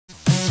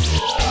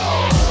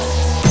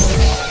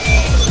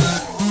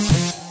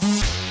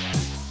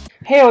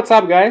Hey, what's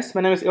up guys?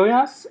 My name is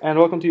Ilyas and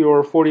welcome to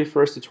your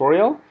 41st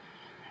tutorial.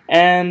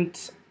 And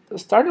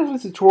starting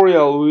with the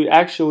tutorial, we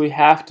actually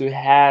have to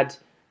head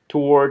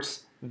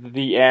towards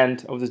the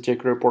end of the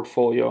jQuery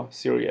portfolio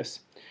series.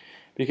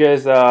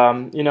 Because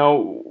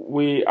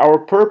our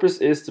purpose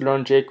is to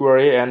learn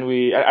jQuery, and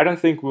I don't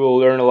think we'll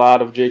learn a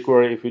lot of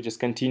jQuery if we just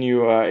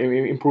continue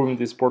improving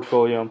this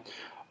portfolio.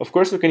 Of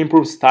course, we can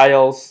improve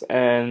styles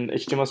and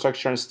HTML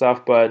structure and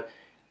stuff, but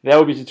that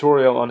will be a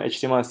tutorial on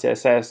HTML and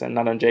CSS and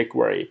not on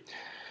jQuery.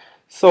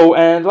 So,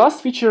 and the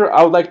last feature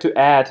I would like to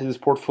add to this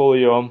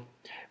portfolio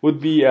would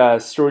be a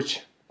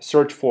search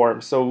form.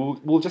 So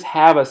we'll just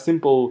have a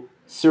simple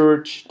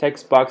search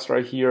text box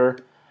right here,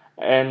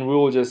 and we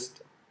will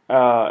just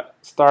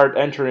start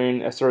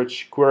entering a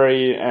search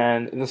query,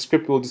 and the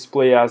script will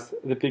display us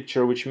the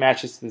picture which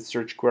matches the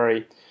search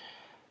query.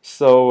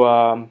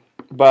 So,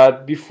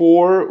 but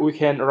before we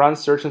can run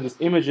search on these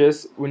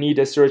images, we need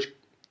a search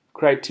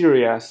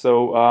criteria.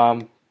 So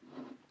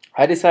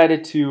I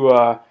decided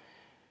to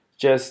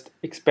just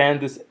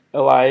expand this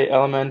li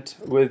element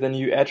with a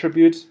new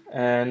attribute,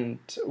 and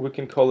we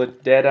can call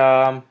it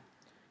data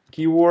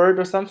keyword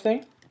or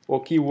something,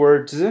 or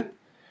keywords,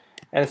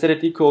 and set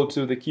it equal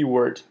to the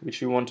keyword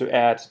which we want to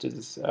add to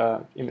this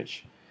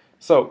image.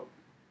 So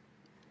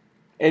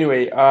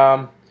anyway,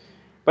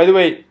 by the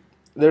way,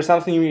 there's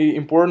something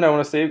important I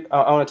want to say.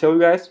 I want to tell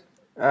you guys.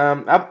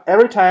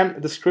 Every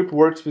time the script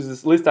works with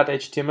this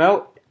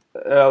list.html,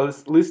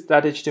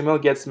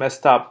 list.html gets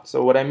messed up.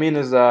 So what I mean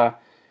is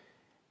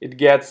it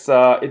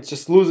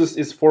just loses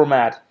its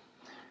format,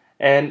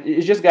 and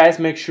it's just, guys,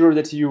 make sure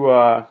that you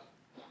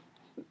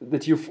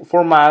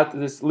format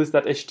this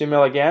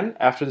list.html again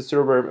after the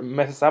server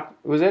messes up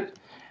with it.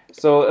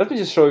 So let me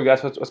just show you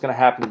guys what's going to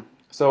happen.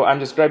 So I'm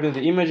just grabbing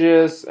the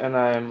images and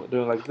I'm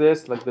doing like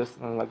this,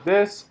 and like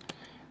this.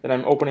 Then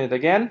I'm opening it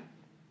again,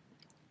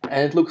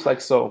 and it looks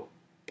like so.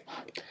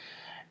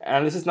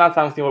 And this is not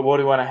something what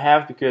you want to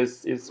have,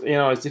 because it's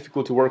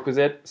difficult to work with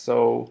it.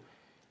 So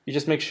you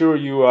just make sure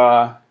you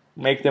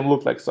make them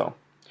look like so.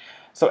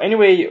 So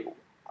anyway,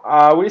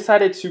 we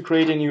decided to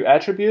create a new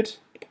attribute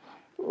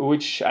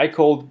which I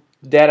called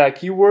data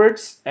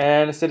keywords,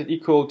 and set it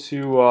equal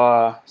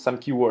to some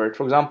keyword.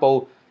 For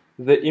example,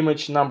 the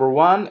image number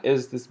 1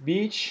 is this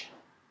beach.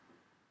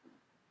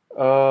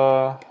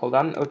 Hold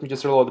on, let me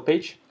just reload the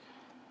page.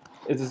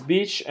 It's this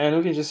beach, and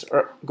we can just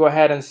go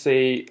ahead and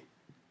say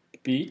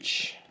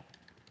beach.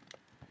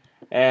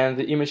 And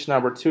the image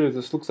number 2,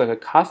 this looks like a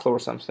castle or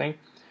something,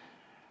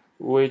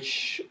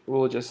 which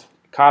we'll just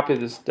copy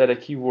this data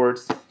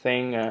keywords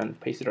thing and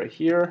paste it right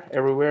here,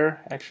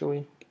 everywhere.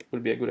 Actually,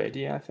 would be a good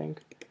idea, I think.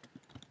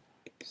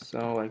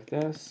 So like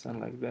this,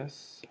 and like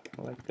this,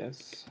 like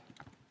this.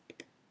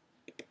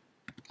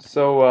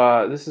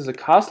 So this is a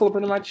castle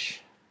pretty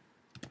much,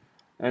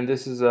 and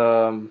this is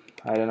I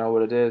don't know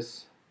what it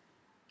is.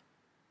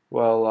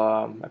 Well,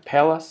 a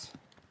palace,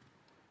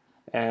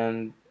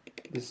 and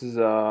this is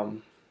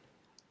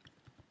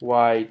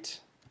white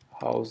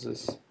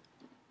houses.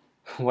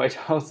 White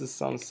houses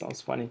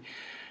sounds funny.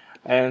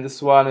 And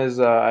this one is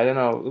I don't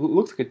know, it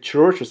looks like a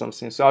church or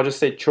something, so I'll just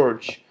say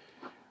church.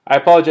 I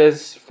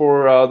apologize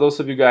for those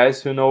of you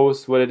guys who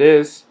knows what it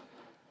is,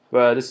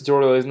 but this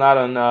tutorial is not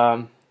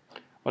on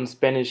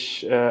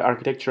Spanish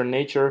architecture and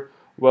nature.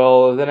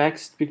 Well, the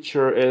next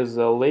picture is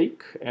a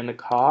lake and a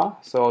car,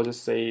 so I'll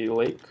just say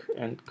lake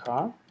and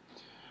car.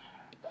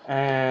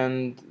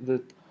 And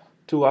the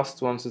two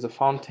last ones is a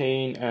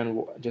fountain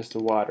and just a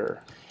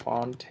water.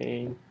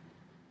 Fountain.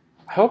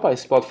 I hope I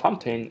spelled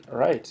fontaine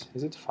right.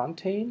 Is it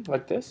fontaine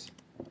like this?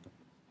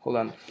 Hold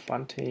on,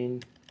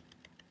 fontaine.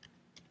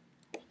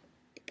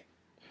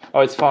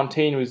 Oh, it's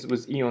fontaine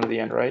with E on the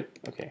end, right?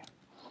 Okay.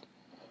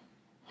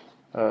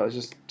 Let's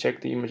just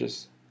check the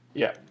images.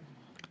 Yeah.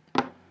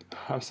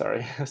 I'm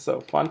sorry.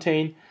 So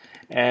fontaine,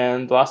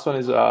 and the last one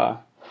is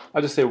I'll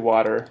just say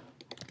water.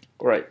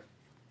 All right.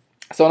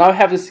 So now I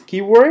have these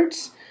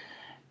keywords,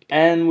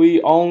 and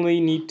we only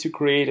need to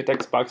create a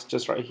text box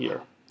just right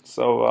here.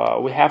 So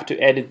we have to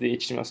edit the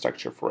HTML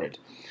structure for it.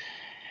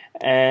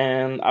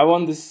 And I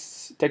want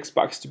this text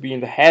box to be in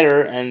the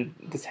header, and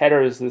this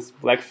header is this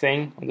black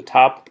thing on the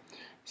top.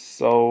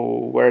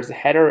 So where's the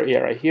header? Yeah,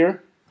 right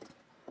here.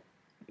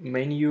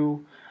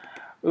 Menu.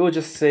 We will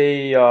just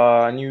say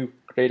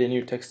create a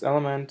new text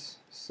element.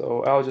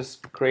 So I'll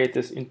just create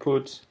this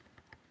input.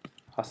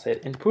 I'll say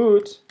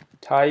input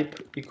type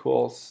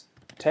equals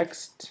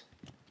text.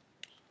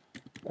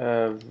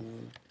 Placeholder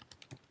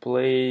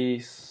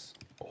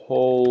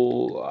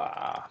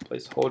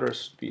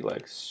should be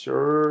like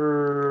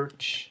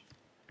search,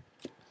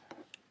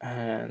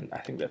 and I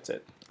think that's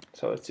it.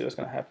 So let's see what's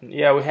gonna happen.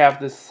 Yeah, we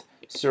have this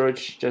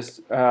search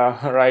just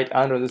right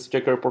under this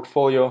jQuery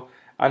portfolio,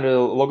 under the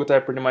logo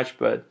type pretty much,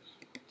 but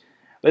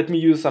let me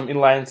use some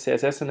inline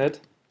CSS in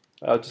it.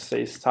 I'll just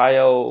say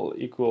style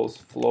equals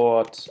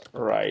float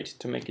right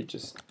to make it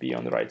just be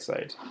on the right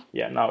side.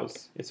 Yeah, now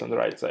it's on the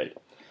right side.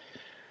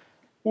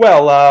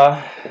 Well,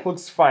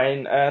 looks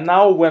fine.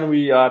 Now when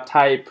we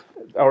type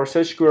our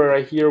search query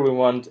right here, we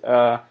want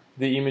the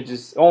the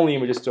images, only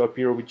images to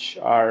appear which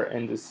are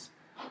in this,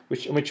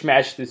 which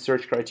match the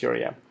search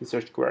criteria, the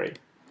search query.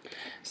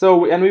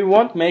 So, and we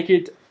won't make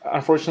it,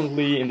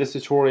 unfortunately, in this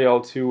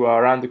tutorial to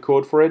run the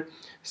code for it.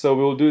 So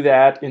we'll do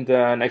that in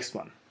the next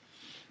one.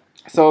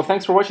 So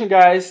thanks for watching,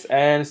 guys,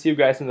 and see you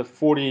guys in the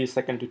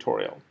 40-second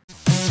tutorial.